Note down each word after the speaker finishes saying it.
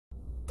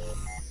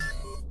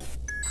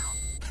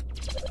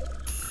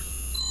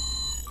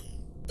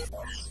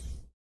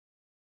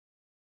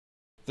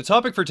The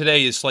topic for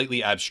today is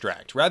slightly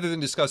abstract. Rather than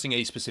discussing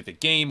a specific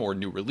game or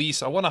new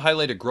release, I want to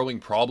highlight a growing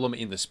problem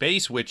in the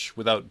space, which,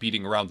 without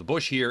beating around the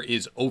bush here,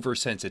 is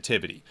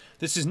oversensitivity.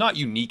 This is not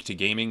unique to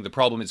gaming. The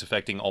problem is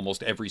affecting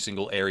almost every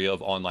single area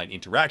of online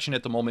interaction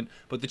at the moment,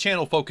 but the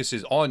channel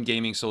focuses on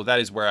gaming, so that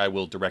is where I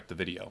will direct the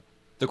video.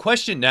 The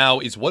question now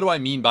is, what do I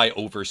mean by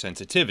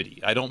oversensitivity?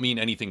 I don't mean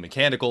anything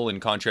mechanical,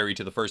 and contrary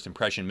to the first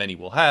impression many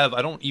will have,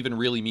 I don't even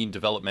really mean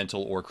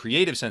developmental or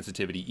creative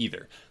sensitivity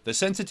either. The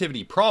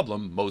sensitivity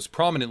problem most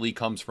prominently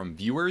comes from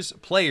viewers,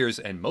 players,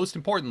 and most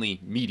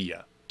importantly,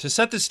 media. To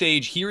set the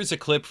stage, here is a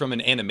clip from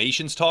an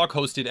animations talk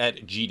hosted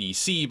at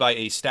GDC by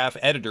a staff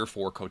editor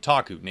for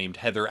Kotaku named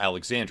Heather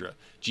Alexandra.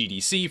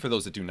 GDC, for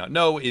those that do not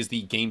know, is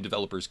the Game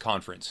Developers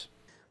Conference.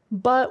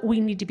 But we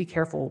need to be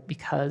careful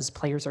because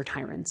players are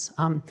tyrants.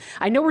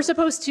 I know we're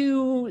supposed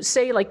to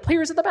say, like,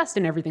 players are the best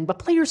and everything, but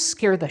players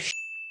scare the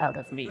out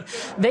of me.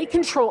 They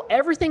control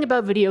everything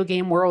about video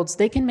game worlds.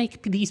 They can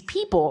make these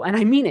people, and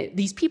I mean it,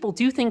 these people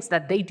do things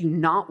that they do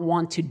not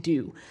want to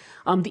do.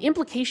 The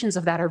implications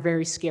of that are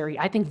very scary.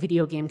 I think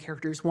video game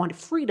characters want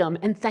freedom,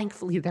 and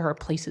thankfully there are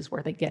places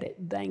where they get it.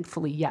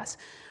 Thankfully, yes.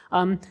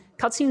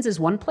 Cutscenes is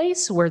one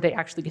place where they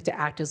actually get to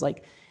act as,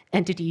 like,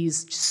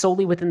 entities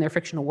solely within their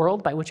fictional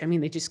world, by which I mean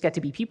they just get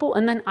to be people,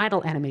 and then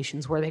idle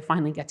animations where they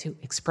finally get to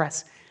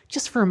express,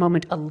 just for a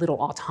moment, a little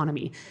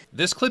autonomy.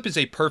 This clip is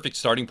a perfect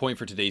starting point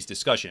for today's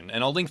discussion,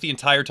 and I'll link the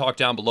entire talk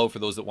down below for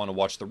those that want to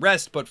watch the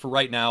rest, but for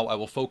right now I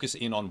will focus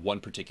in on one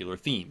particular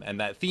theme, and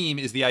that theme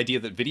is the idea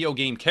that video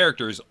game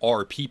characters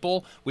are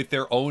people with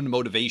their own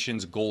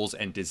motivations, goals,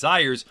 and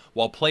desires,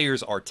 while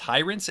players are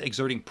tyrants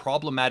exerting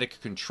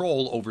problematic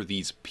control over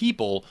these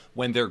people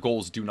when their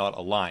goals do not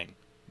align.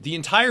 The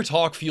entire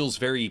talk feels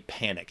very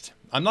panicked.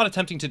 I'm not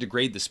attempting to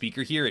degrade the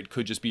speaker here, it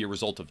could just be a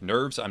result of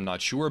nerves, I'm not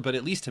sure, but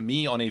at least to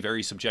me, on a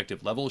very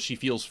subjective level, she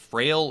feels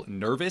frail,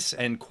 nervous,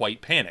 and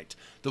quite panicked.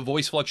 The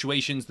voice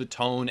fluctuations, the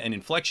tone, and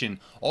inflection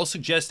all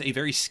suggest a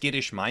very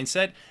skittish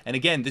mindset, and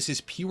again, this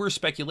is pure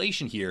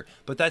speculation here,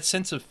 but that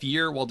sense of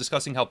fear while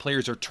discussing how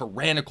players are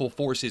tyrannical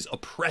forces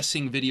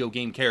oppressing video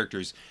game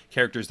characters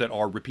that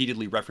are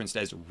repeatedly referenced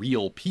as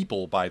real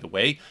people, by the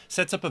way,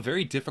 sets up a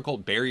very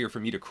difficult barrier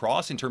for me to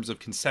cross in terms of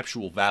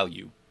conceptual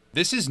value.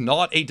 This is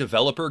not a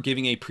developer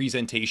giving a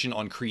presentation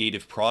on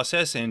creative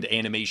process and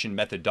animation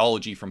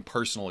methodology from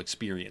personal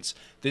experience.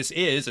 This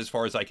is, as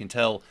far as I can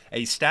tell,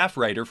 a staff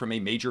writer from a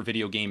major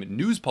video game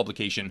news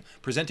publication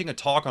presenting a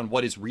talk on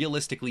what is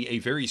realistically a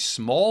very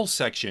small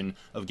section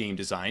of game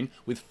design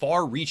with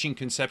far-reaching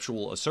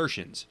conceptual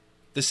assertions.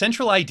 The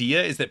central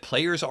idea is that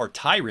players are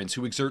tyrants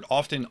who exert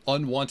often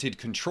unwanted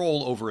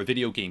control over a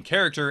video game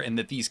character, and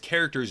that these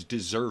characters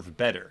deserve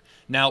better.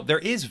 Now, there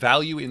is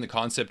value in the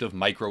concept of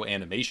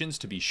micro-animations,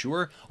 to be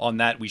sure. On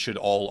that, we should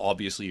all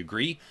obviously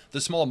agree.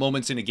 The small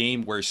moments in a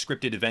game where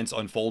scripted events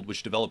unfold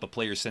which develop a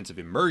player's sense of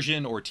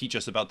immersion or teach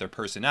us about their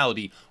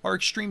personality are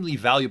extremely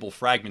valuable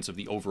fragments of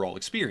the overall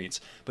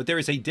experience. But there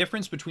is a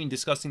difference between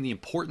discussing the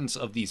importance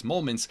of these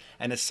moments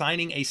and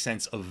assigning a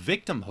sense of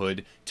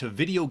victimhood to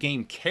video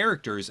game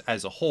characters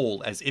as a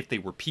whole, as if they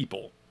were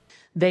people.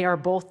 They are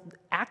both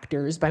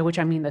actors, by which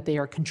I mean that they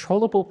are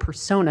controllable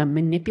persona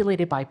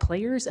manipulated by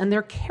players, and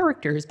they're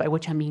characters, by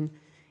which I mean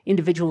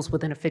individuals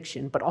within a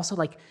fiction, but also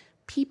like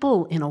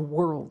people in a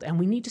world, and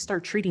we need to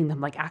start treating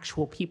them like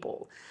actual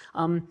people.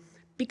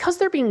 Because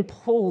they're being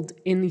pulled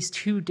in these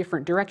two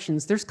different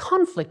directions, there's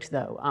conflict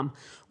though.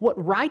 What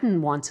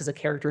Raiden wants as a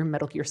character in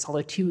Metal Gear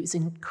Solid 2 is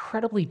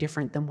incredibly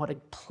different than what a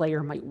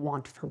player might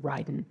want for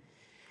Raiden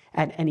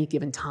at any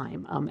given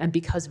time. And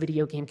because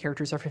video game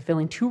characters are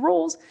fulfilling two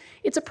roles,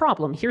 it's a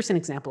problem. Here's an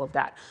example of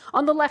that.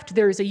 On the left,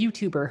 there is a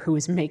YouTuber who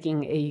is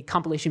making a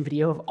compilation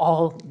video of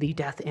all the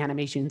death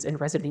animations in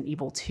Resident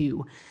Evil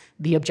 2.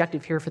 The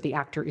objective here for the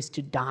actor is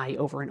to die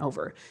over and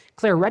over.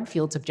 Claire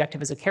Redfield's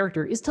objective as a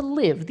character is to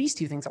live. These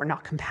two things are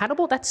not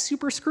compatible. That's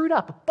super screwed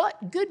up.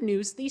 But good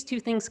news, these two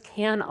things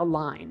can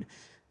align.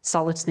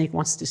 Solid Snake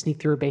wants to sneak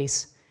through a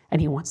base, and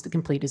he wants to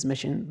complete his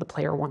mission. The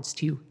player wants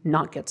to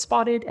not get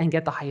spotted and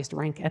get the highest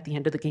rank at the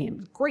end of the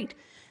game. Great.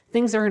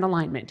 Things are in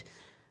alignment.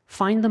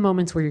 Find the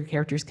moments where your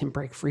characters can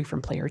break free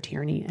from player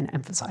tyranny and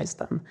emphasize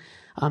them.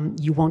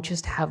 You won't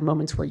just have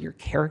moments where your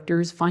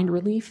characters find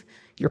relief,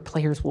 your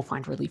players will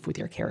find relief with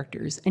your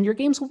characters, and your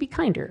games will be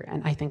kinder.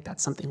 And I think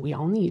that's something we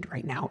all need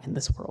right now in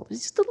this world.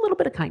 It's just a little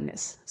bit of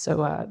kindness.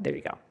 So there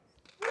you go.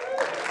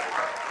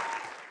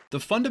 The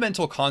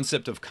fundamental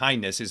concept of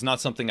kindness is not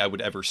something I would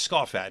ever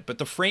scoff at, but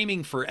the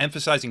framing for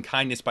emphasizing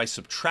kindness by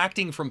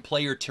subtracting from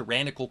player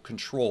tyrannical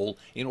control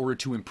in order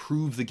to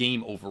improve the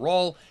game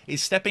overall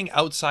is stepping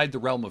outside the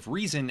realm of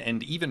reason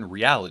and even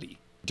reality.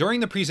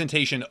 During the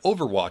presentation,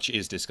 Overwatch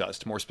is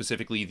discussed, more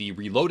specifically the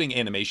reloading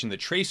animation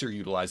that Tracer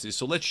utilizes,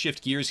 so let's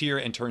shift gears here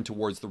and turn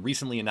towards the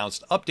recently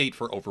announced update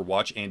for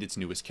Overwatch and its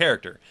newest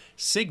character.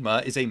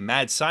 Sigma is a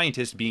mad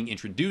scientist being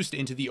introduced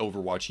into the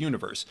Overwatch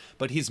universe,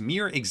 but his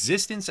mere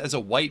existence as a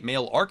white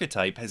male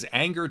archetype has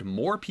angered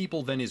more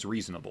people than is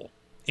reasonable.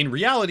 In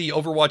reality,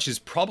 Overwatch is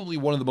probably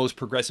one of the most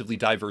progressively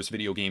diverse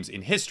video games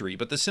in history,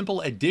 but the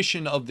simple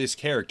addition of this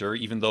character,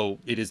 even though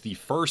it is the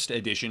first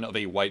addition of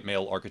a white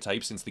male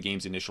archetype since the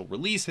game's initial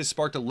release, has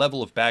sparked a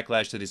level of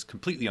backlash that is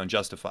completely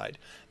unjustified.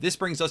 This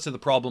brings us to the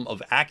problem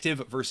of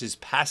active versus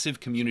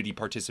passive community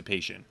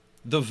participation.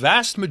 The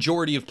vast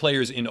majority of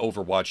players in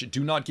Overwatch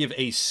do not give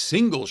a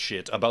single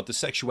shit about the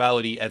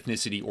sexuality,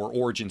 ethnicity, or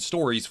origin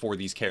stories for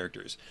these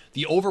characters.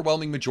 The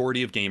overwhelming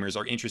majority of gamers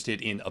are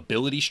interested in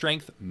ability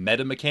strength,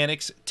 meta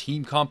mechanics,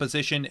 team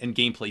composition, and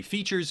gameplay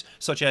features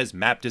such as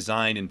map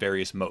design and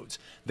various modes.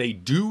 They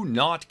do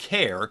not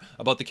care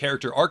about the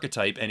character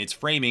archetype and its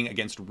framing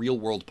against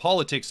real-world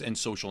politics and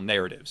social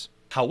narratives.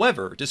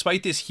 However,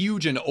 despite this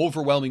huge and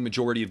overwhelming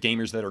majority of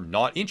gamers that are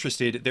not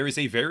interested, there is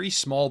a very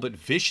small but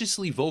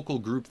viciously vocal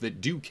group that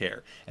do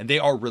care, and they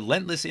are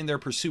relentless in their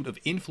pursuit of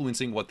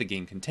influencing what the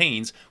game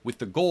contains, with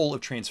the goal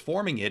of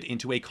transforming it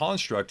into a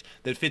construct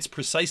that fits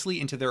precisely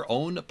into their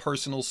own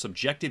personal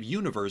subjective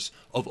universe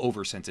of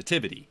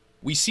oversensitivity.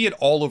 We see it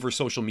all over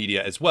social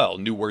media as well,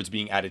 new words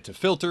being added to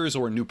filters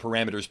or new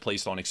parameters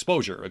placed on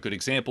exposure. A good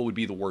example would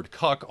be the word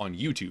cuck on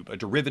YouTube, a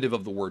derivative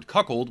of the word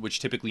cuckold, which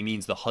typically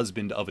means the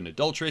husband of an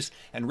adulteress,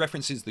 and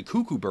references the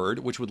cuckoo bird,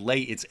 which would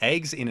lay its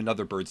eggs in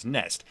another bird's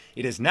nest.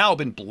 It has now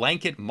been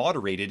blanket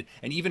moderated,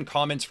 and even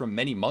comments from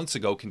many months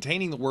ago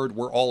containing the word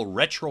were all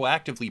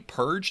retroactively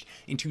purged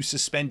into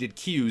suspended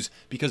queues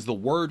because the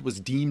word was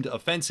deemed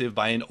offensive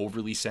by an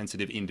overly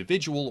sensitive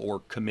individual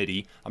or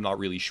committee. I'm not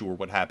really sure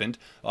what happened,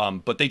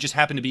 but they just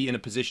happened to be in a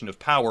position of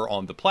power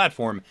on the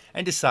platform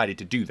and decided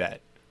to do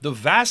that. The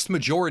vast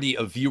majority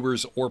of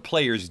viewers or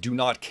players do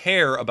not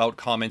care about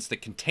comments that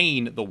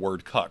contain the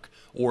word cuck,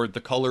 or the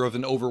color of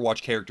an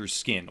Overwatch character's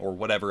skin, or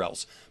whatever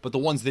else. But the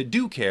ones that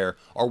do care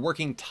are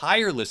working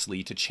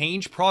tirelessly to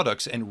change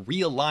products and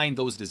realign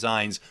those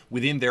designs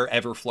within their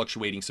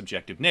ever-fluctuating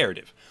subjective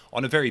narrative.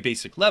 On a very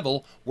basic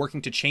level,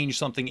 working to change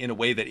something in a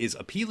way that is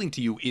appealing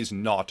to you is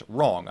not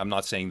wrong. I'm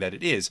not saying that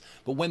it is,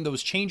 but when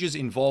those changes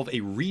involve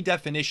a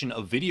redefinition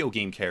of video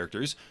game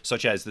characters,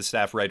 such as the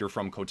staff writer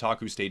from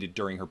Kotaku stated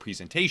during her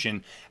presentation,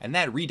 and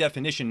that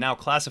redefinition now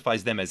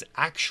classifies them as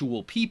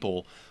actual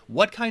people,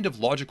 what kind of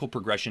logical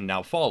progression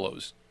now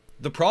follows?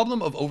 The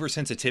problem of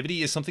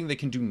oversensitivity is something that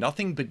can do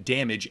nothing but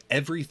damage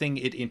everything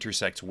it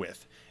intersects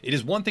with. It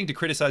is one thing to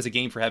criticize a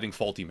game for having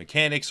faulty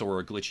mechanics or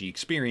a glitchy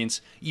experience,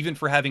 even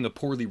for having a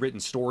poorly written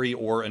story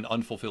or an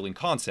unfulfilling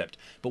concept,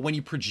 but when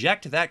you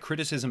project that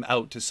criticism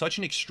out to such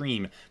an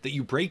extreme that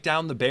you break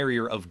down the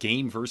barrier of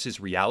game versus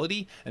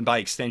reality, and by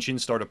extension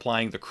start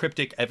applying the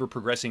cryptic,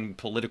 ever-progressing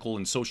political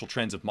and social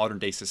trends of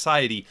modern-day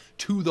society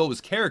to those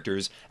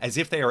characters as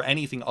if they are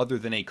anything other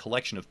than a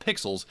collection of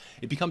pixels,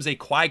 it becomes a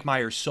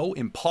quagmire so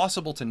impossible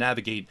to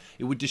navigate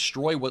it would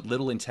destroy what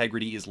little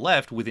integrity is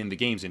left within the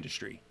games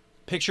industry.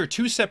 Picture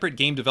two separate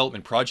game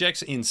development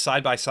projects in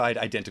side-by-side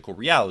identical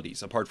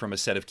realities, apart from a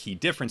set of key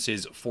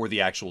differences for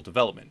the actual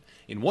development.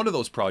 In one of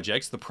those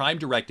projects, the prime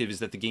directive is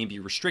that the game be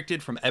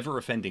restricted from ever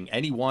offending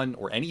anyone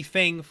or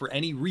anything for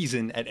any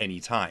reason at any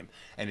time.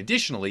 And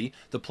additionally,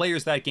 the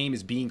players that game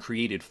is being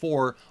created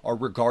for are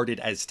regarded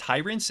as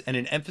tyrants, and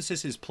an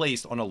emphasis is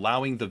placed on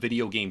allowing the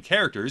video game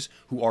characters,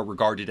 who are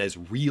regarded as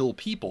real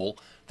people,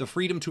 the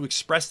freedom to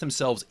express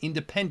themselves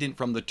independent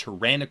from the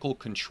tyrannical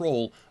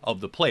control of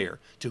the player,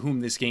 to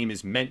whom this game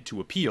is meant to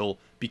appeal,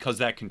 because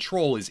that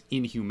control is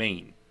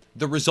inhumane.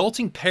 The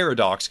resulting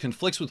paradox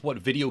conflicts with what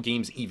video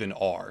games even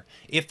are.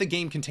 If the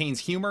game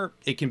contains humor,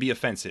 it can be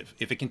offensive.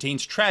 If it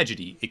contains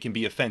tragedy, it can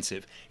be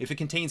offensive. If it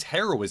contains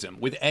heroism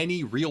with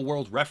any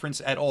real-world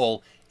reference at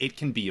all, it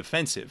can be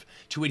offensive.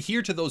 To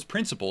adhere to those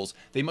principles,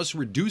 they must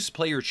reduce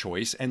player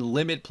choice and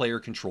limit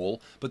player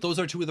control, but those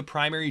are two of the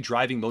primary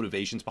driving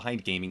motivations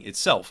behind gaming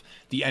itself.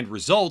 The end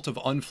result of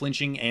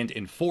unflinching and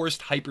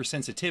enforced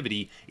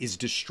hypersensitivity is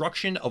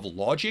destruction of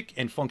logic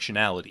and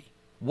functionality.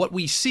 What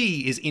we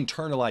see is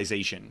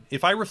internalization.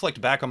 If I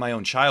reflect back on my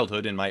own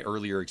childhood and my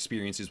earlier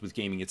experiences with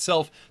gaming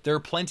itself, there are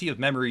plenty of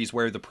memories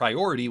where the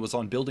priority was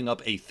on building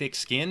up a thick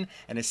skin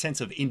and a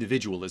sense of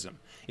individualism.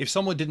 If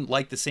someone didn't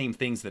like the same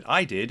things that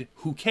I did,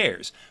 who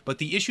cares? But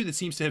the issue that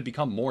seems to have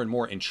become more and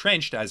more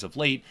entrenched as of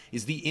late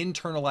is the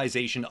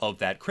internalization of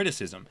that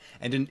criticism,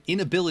 and an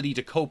inability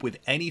to cope with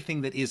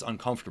anything that is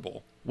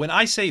uncomfortable. When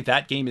I say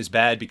that game is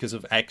bad because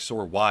of X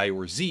or Y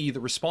or Z, the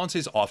response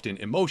is often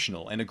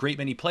emotional, and a great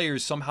many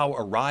players somehow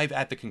arrive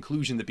at the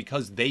conclusion that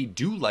because they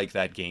do like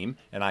that game,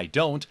 and I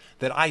don't,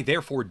 that I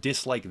therefore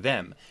dislike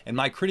them, and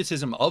my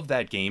criticism of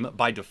that game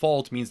by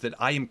default means that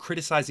I am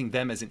criticizing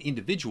them as an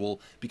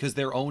individual because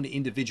their own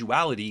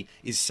individuality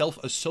is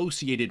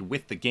self-associated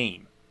with the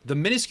game. The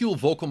minuscule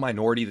vocal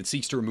minority that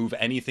seeks to remove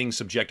anything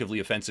subjectively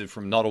offensive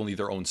from not only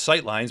their own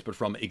sightlines, but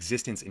from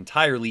existence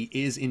entirely,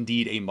 is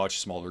indeed a much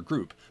smaller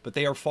group, but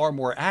they are far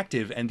more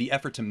active, and the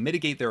effort to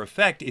mitigate their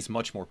effect is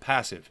much more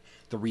passive.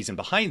 The reason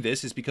behind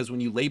this is because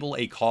when you label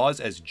a cause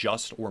as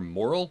just or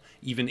moral,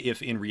 even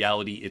if in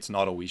reality it's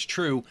not always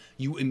true,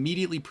 you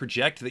immediately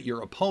project that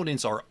your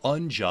opponents are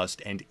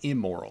unjust and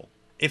immoral.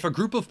 If a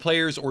group of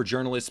players or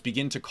journalists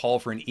begin to call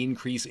for an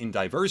increase in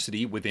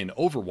diversity within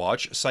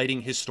Overwatch,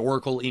 citing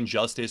historical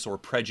injustice or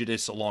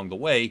prejudice along the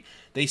way,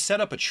 they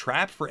set up a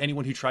trap for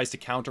anyone who tries to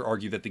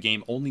counter-argue that the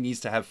game only needs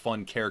to have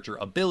fun character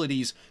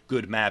abilities,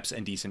 good maps,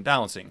 and decent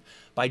balancing.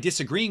 By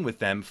disagreeing with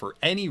them for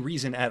any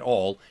reason at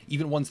all,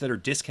 even ones that are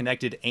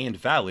disconnected and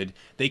valid,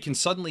 they can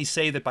suddenly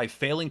say that by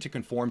failing to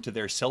conform to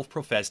their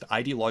self-professed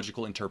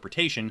ideological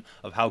interpretation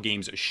of how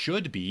games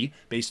should be,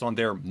 based on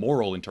their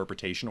moral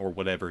interpretation or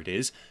whatever it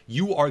is,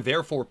 you are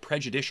therefore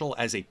prejudicial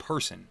as a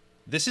person.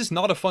 This is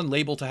not a fun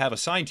label to have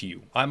assigned to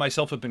you. I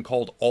myself have been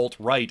called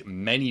alt-right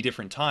many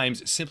different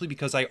times simply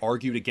because I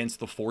argued against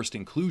the forced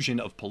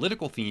inclusion of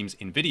political themes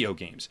in video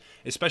games,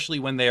 especially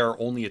when they are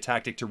only a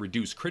tactic to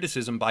reduce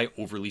criticism by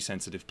overly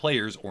sensitive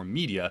players or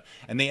media,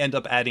 and they end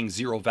up adding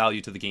zero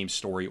value to the game's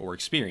story or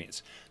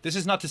experience. This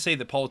is not to say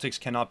that politics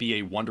cannot be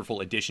a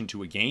wonderful addition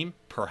to a game,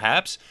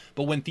 perhaps,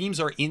 but when themes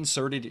are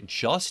inserted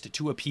just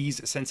to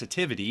appease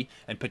sensitivity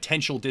and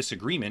potential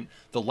disagreement,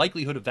 the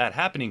likelihood of that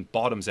happening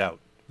bottoms out.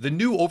 The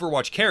new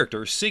Overwatch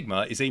character,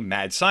 Sigma, is a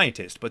mad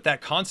scientist, but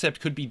that concept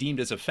could be deemed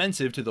as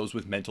offensive to those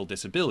with mental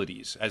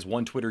disabilities. As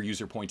one Twitter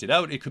user pointed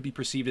out, it could be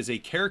perceived as a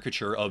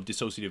caricature of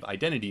dissociative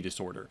identity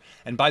disorder,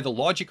 and by the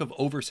logic of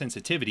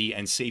oversensitivity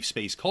and safe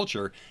space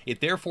culture,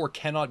 it therefore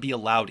cannot be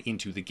allowed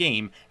into the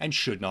game and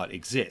should not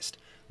exist.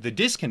 The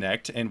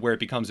disconnect, and where it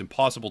becomes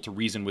impossible to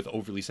reason with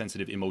overly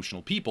sensitive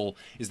emotional people,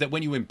 is that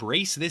when you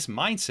embrace this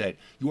mindset,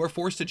 you are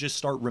forced to just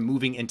start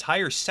removing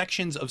entire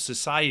sections of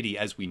society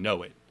as we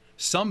know it.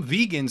 Some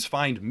vegans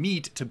find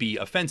meat to be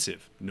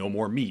offensive. No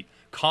more meat.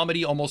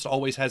 Comedy almost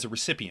always has a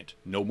recipient.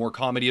 No more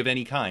comedy of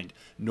any kind.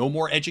 No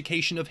more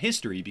education of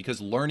history because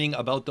learning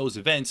about those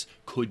events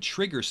could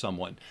trigger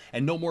someone.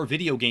 And no more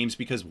video games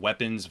because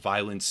weapons,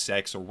 violence,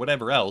 sex, or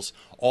whatever else,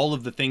 all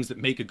of the things that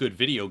make a good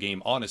video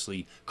game,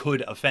 honestly,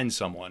 could offend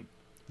someone.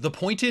 The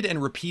pointed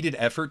and repeated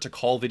effort to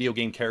call video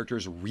game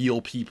characters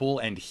real people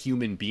and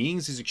human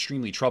beings is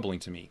extremely troubling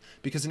to me,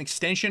 because an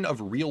extension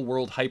of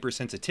real-world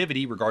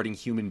hypersensitivity regarding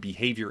human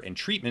behavior and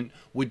treatment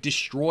would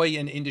destroy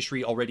an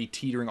industry already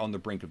teetering on the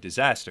brink of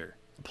disaster.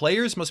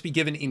 Players must be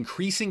given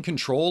increasing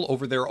control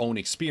over their own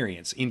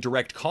experience, in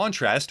direct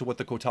contrast to what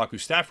the Kotaku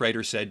staff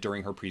writer said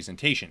during her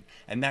presentation,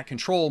 and that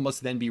control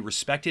must then be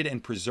respected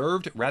and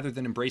preserved rather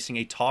than embracing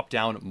a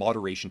top-down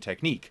moderation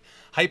technique.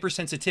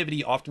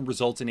 Hypersensitivity often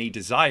results in a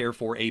desire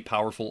for a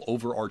powerful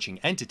overarching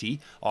entity,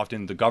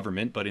 often the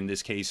government, but in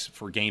this case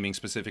for gaming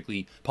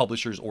specifically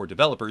publishers or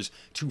developers,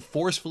 to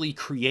forcefully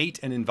create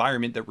an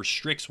environment that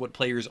restricts what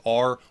players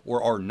are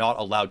or are not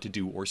allowed to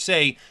do or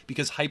say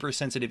because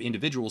hypersensitive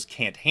individuals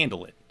can't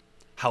handle it.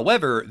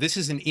 However, this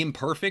is an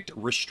imperfect,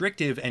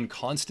 restrictive, and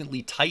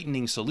constantly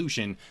tightening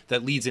solution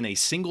that leads in a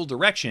single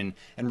direction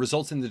and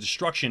results in the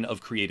destruction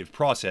of creative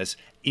process,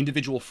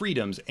 individual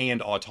freedoms,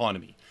 and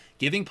autonomy.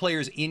 Giving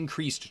players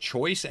increased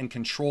choice and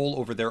control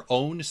over their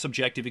own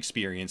subjective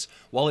experience,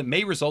 while it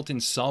may result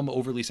in some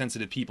overly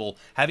sensitive people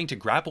having to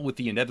grapple with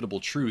the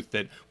inevitable truth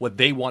that what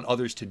they want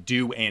others to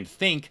do and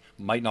think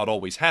might not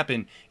always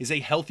happen, is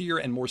a healthier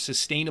and more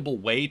sustainable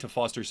way to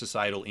foster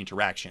societal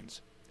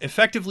interactions.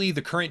 Effectively,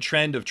 the current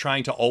trend of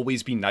trying to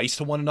always be nice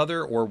to one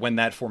another, or when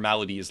that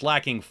formality is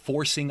lacking,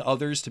 forcing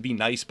others to be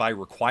nice by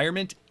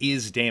requirement,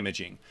 is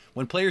damaging.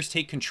 When players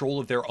take control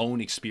of their own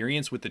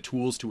experience with the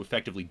tools to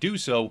effectively do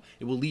so,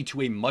 it will lead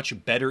to a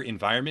much better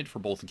environment for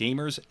both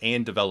gamers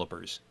and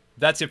developers.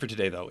 That's it for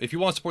today though. If you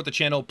want to support the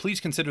channel,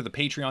 please consider the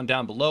Patreon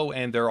down below,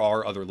 and there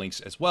are other links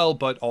as well,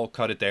 but I'll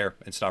cut it there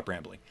and stop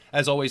rambling.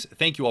 As always,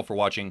 thank you all for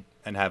watching,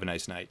 and have a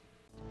nice night.